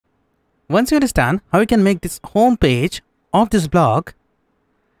Once you understand how you can make this home page of this blog,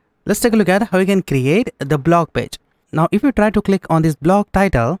 let's take a look at how you can create the blog page. Now, if you try to click on this blog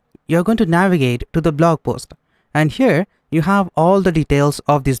title, you're going to navigate to the blog post. And here you have all the details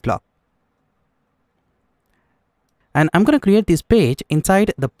of this blog. And I'm going to create this page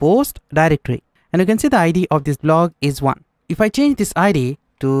inside the post directory. And you can see the ID of this blog is 1. If I change this ID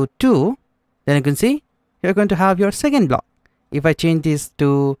to 2, then you can see you're going to have your second blog. If I change this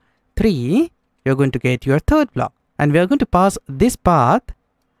to 3, you're going to get your third blog. And we are going to pass this path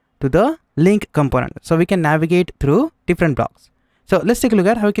to the link component, so we can navigate through different blogs. So let's take a look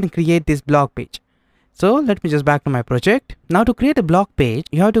at how we can create this blog page. So let me just back to my project. Now to create a blog page,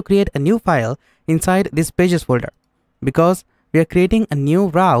 you have to create a new file inside this pages folder. Because we are creating a new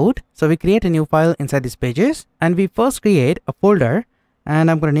route, so we create a new file inside these pages, and we first create a folder,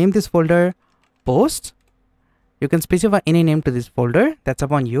 and I'm going to name this folder posts. You can specify any name to this folder, that's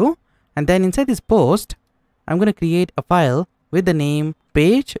upon you. And then inside this post, I'm going to create a file with the name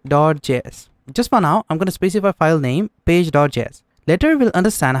page.js. Just for now, I'm going to specify file name page.js. Later we'll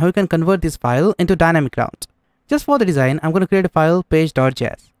understand how you can convert this file into dynamic routes. Just for the design, I'm going to create a file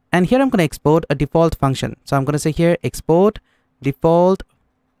page.js. And here I'm going to export a default function. So I'm going to say here export default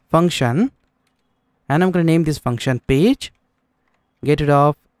function, and I'm going to name this function page, get rid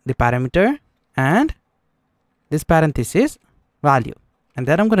of the parameter and this parenthesis value. And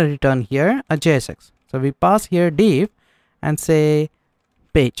then I'm going to return here a JSX. So we pass here div and say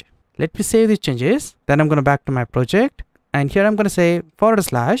page. Let me save these changes. Then I'm going to back to my project, and here I'm going to say /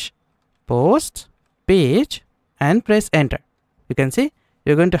 post page and press enter. You can see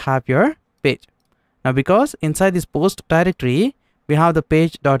you're going to have your page. Now because inside this post directory, we have the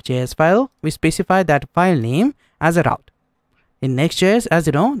page.js file, we specify that file name as a route. In Next.js, as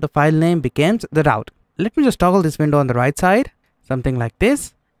you know, the file name becomes the route. Let me just toggle this window on the right side, something like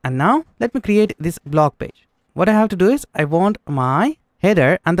this. And now let me create this blog page. What I have to do is I want my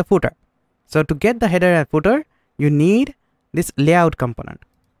header and the footer. So to get the header and footer, you need this layout component.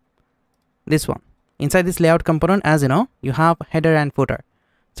 This one. Inside this layout component, as you know, you have header and footer.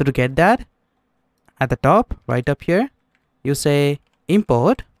 So to get that, at the top, right up here, you say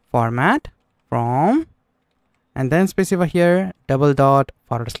import format from, and then specify here //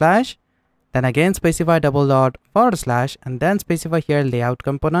 then again specify // and then specify here layout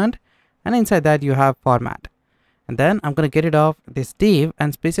component, and inside that you have format. And then I'm going to get rid of this div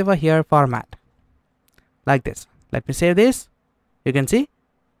and specify here format like this. Let me save this. You can see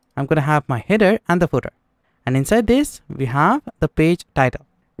I'm going to have my header and the footer, and inside this we have the page title.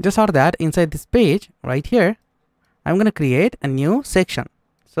 Just for that, inside this page right here, I'm going to create a new section.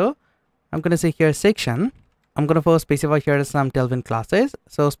 So I'm going to say here section. I'm going to first specify here some Tailwind classes.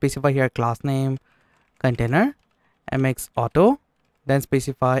 So specify here class name container mx auto, then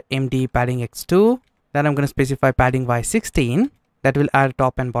specify md padding x2. Then I'm going to specify padding by 16. That will add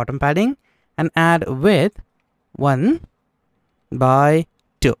top and bottom padding, and add width 1 by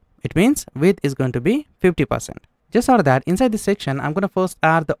 2. It means width is going to be 50%. Just for that, inside this section, I'm going to first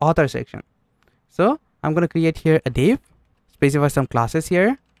add the author section. So I'm going to create here a div, specify some classes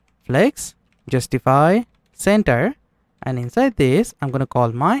here, flex, justify, center, and inside this, I'm going to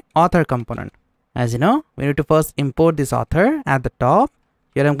call my author component. As you know, we need to first import this author at the top.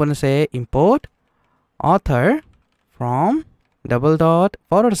 Here I'm going to say import author from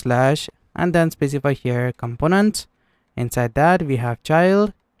 // and then specify here components. Inside that we have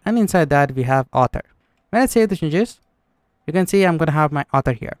child, and inside that we have author. When I save the changes, you can see I'm going to have my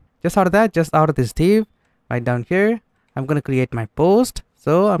author here. Just out of that, just out of this div, right down here, I'm going to create my post.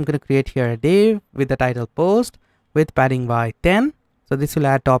 So I'm going to create here a div with the title post with padding by 10. So this will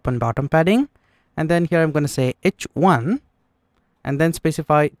add top and bottom padding. And then here I'm going to say h1 and then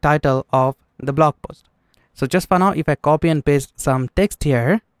specify title of the blog post. So just for now, if I copy and paste some text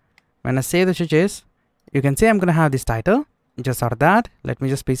here, when I save the changes, you can see I'm going to have this title. Just out of that, let me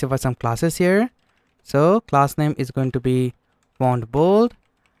just specify some classes here. So class name is going to be font bold,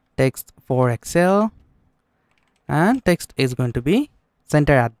 text for Excel, and text is going to be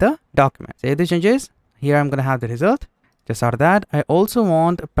center at the document. Save the changes. Here I'm going to have the result. Just out of that, I also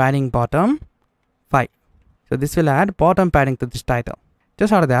want padding bottom 5. So this will add bottom padding to this title.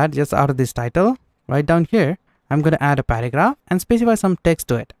 Just out of that, just out of this title, right down here, I'm going to add a paragraph and specify some text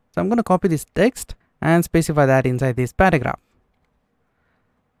to it. So I'm going to copy this text and specify that inside this paragraph.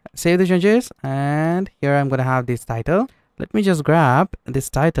 Save the changes, and here I'm going to have this title. Let me just grab this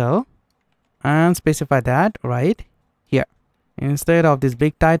title and specify that right here. Instead of this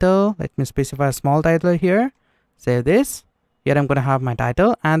big title, let me specify a small title here. Save this. Here I'm going to have my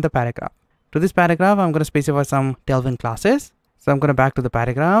title and the paragraph. To this paragraph, I'm going to specify some Tailwind classes. So I'm going to back to the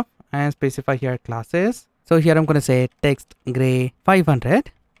paragraph and specify here classes. So here I'm going to say text gray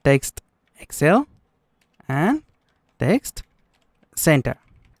 500, text Excel, and text center.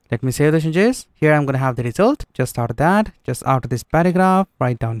 Let me save the changes. Here I'm going to have the result. Just out of that, just out of this paragraph,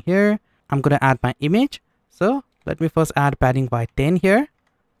 right down here, I'm going to add my image. So let me first add padding by 10 here.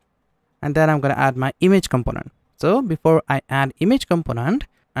 And then I'm going to add my image component. So before I add image component,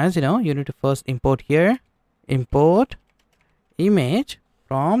 as you know, you need to first import here, import image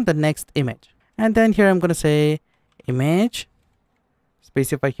from the next image. And then here I'm going to say image,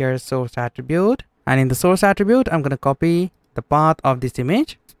 specify here source attribute. And in the source attribute, I'm going to copy the path of this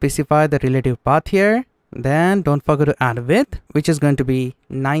image, specify the relative path here. Then don't forget to add width, which is going to be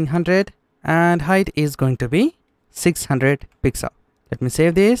 900, and height is going to be 600 pixel. Let me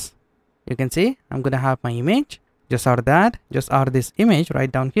save this. You can see I'm going to have my image. Just out of that, just out of this image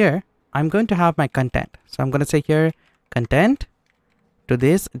right down here, I'm going to have my content. So I'm going to say here content to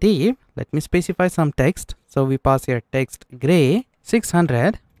this div. Let me specify some text. So we pass here text gray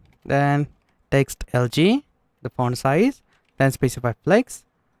 600, then text LG, the font size, then specify flex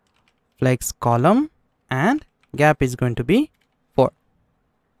column, and gap is going to be 4.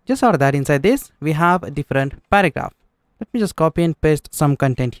 Just out of that, inside this, we have a different paragraph. Let me just copy and paste some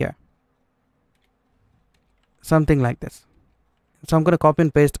content here. Something like this. So I'm going to copy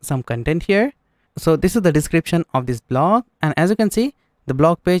and paste some content here. So this is the description of this blog. And as you can see, the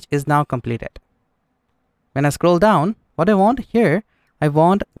blog page is now completed. When I scroll down, what I want here, I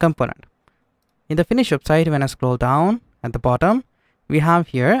want component. In the finish website, when I scroll down at the bottom, we have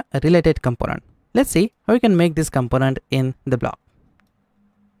here a related component. Let's see how we can make this component in the blog.